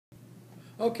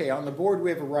Okay, on the board we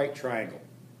have a right triangle.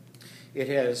 It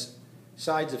has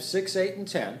sides of 6, 8, and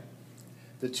 10.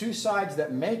 The two sides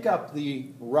that make up the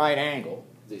right angle,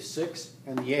 the 6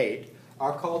 and the 8,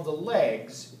 are called the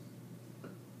legs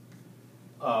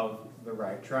of the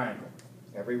right triangle.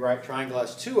 Every right triangle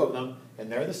has two of them,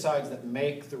 and they're the sides that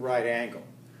make the right angle.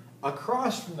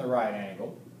 Across from the right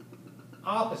angle,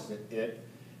 opposite it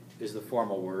is the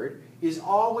formal word, is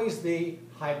always the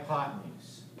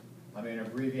hypotenuse. I'm going to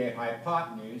abbreviate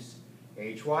hypotenuse,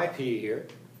 HYP here.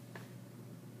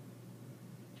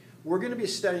 We're going to be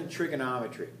studying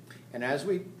trigonometry. And as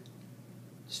we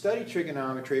study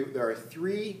trigonometry, there are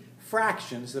three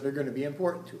fractions that are going to be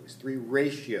important to us, three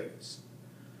ratios.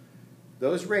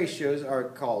 Those ratios are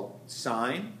called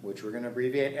sine, which we're going to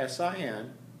abbreviate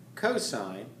SIN,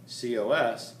 cosine,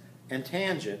 COS, and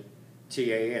tangent,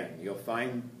 TAN. You'll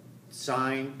find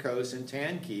sine, cos, and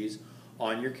tan keys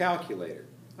on your calculator.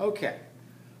 Okay,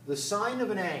 the sine of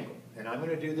an angle, and I'm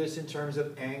going to do this in terms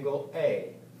of angle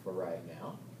A for right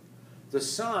now. The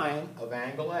sine of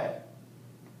angle A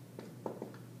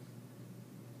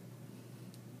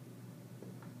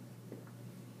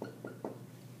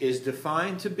is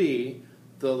defined to be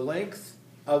the length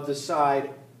of the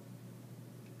side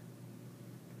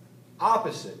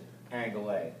opposite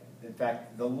angle A. In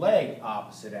fact, the leg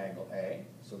opposite angle A.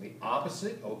 So the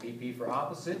opposite, OPP for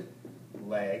opposite,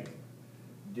 leg,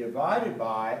 divided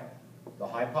by the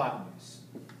hypotenuse.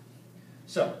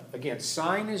 So, again,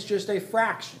 sine is just a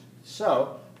fraction.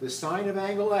 So, the sine of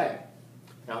angle A.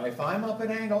 Now, if I'm up at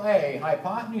angle A,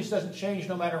 hypotenuse doesn't change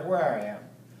no matter where I am.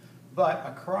 But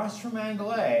across from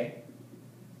angle A,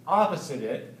 opposite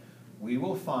it, we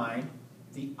will find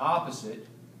the opposite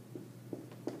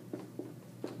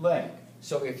leg.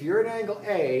 So if you're at angle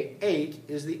A, 8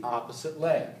 is the opposite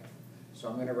leg. So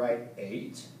I'm going to write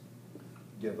 8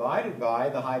 divided by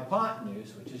the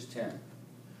hypotenuse, which is 10.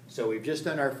 So we've just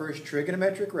done our first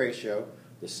trigonometric ratio.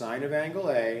 The sine of angle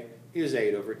A is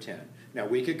 8 over 10. Now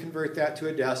we could convert that to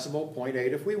a decimal, 0.8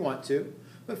 if we want to,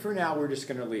 but for now we're just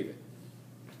going to leave it.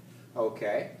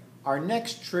 Okay, our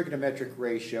next trigonometric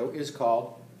ratio is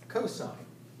called cosine,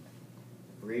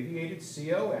 abbreviated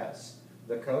COS.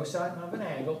 The cosine of an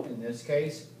angle, in this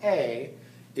case A,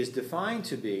 is defined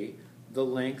to be the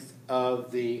length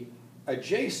of the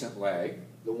adjacent leg,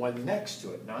 the one next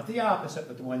to it, not the opposite,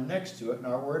 but the one next to it, and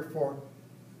our word for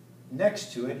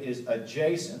next to it is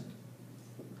adjacent.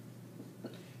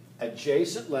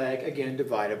 Adjacent leg, again,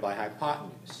 divided by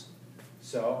hypotenuse.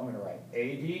 So I'm going to write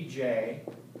ADJ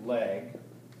leg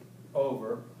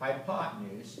over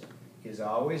hypotenuse is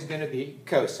always going to be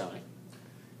cosine.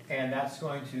 And that's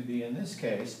going to be, in this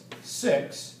case,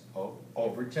 6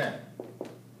 over 10.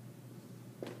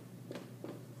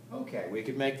 Okay, we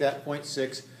could make that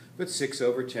 0.6, but 6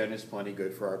 over 10 is plenty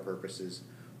good for our purposes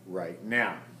right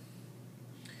now.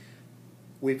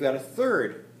 We've got a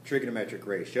third trigonometric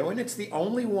ratio, and it's the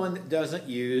only one that doesn't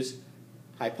use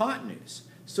hypotenuse.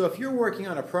 So if you're working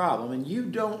on a problem and you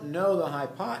don't know the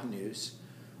hypotenuse,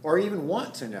 or even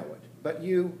want to know it, but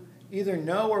you either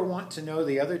know or want to know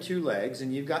the other two legs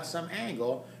and you've got some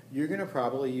angle, you're going to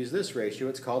probably use this ratio.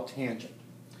 It's called tangent.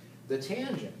 The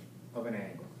tangent of an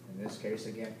angle, in this case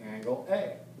again angle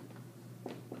A,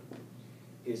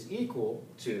 is equal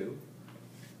to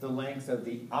the length of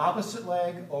the opposite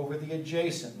leg over the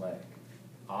adjacent leg.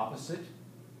 Opposite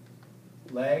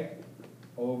leg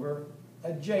over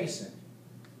adjacent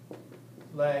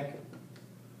leg,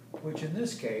 which in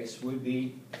this case would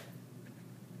be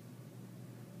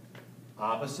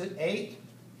opposite 8,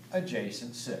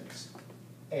 adjacent 6.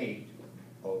 8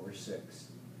 over 6.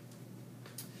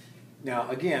 Now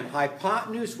again,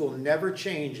 hypotenuse will never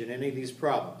change in any of these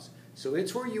problems. So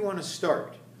it's where you want to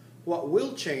start. What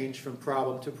will change from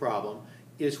problem to problem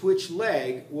is which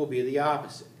leg will be the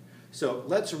opposite. So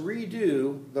let's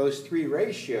redo those three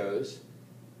ratios,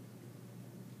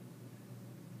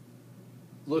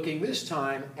 looking this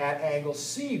time at angle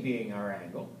C being our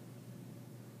angle,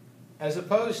 as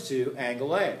opposed to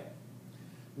angle A.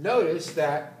 Notice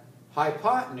that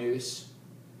hypotenuse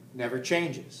never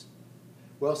changes.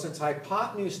 Well, since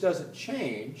hypotenuse doesn't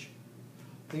change,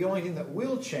 the only thing that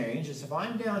will change is if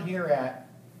I'm down here at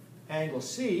angle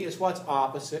C is what's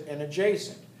opposite and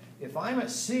adjacent. If I'm at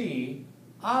C,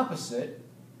 opposite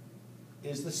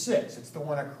is the 6. It's the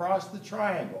one across the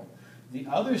triangle. The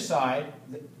other side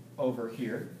over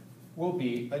here will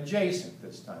be adjacent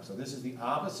this time. So this is the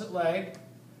opposite leg.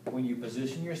 When you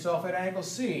position yourself at angle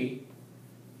C,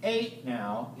 8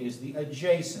 now is the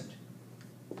adjacent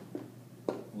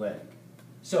leg.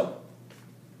 So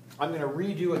I'm going to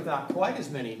redo with not quite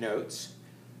as many notes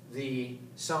the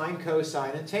sine,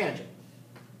 cosine, and tangent.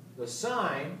 The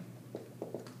sine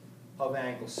of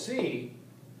angle C,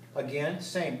 again,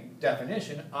 same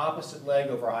definition, opposite leg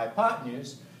over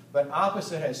hypotenuse, but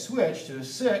opposite has switched to a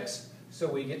 6, so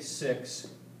we get 6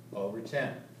 over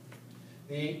 10.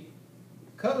 The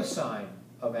cosine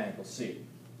of angle C.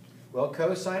 Well,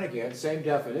 cosine, again, same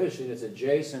definition, it's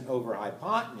adjacent over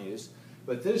hypotenuse,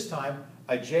 but this time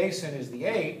adjacent is the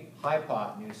 8,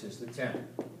 hypotenuse is the 10.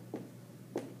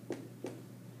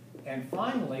 And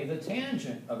finally, the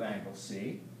tangent of angle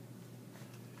C.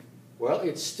 Well,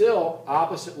 it's still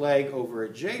opposite leg over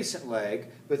adjacent leg,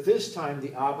 but this time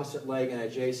the opposite leg and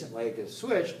adjacent leg is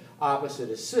switched. Opposite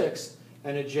is 6,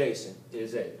 and adjacent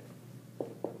is 8.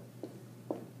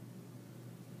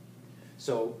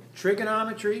 So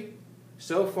trigonometry,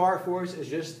 so far for us, is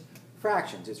just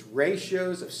fractions. It's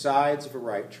ratios of sides of a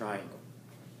right triangle.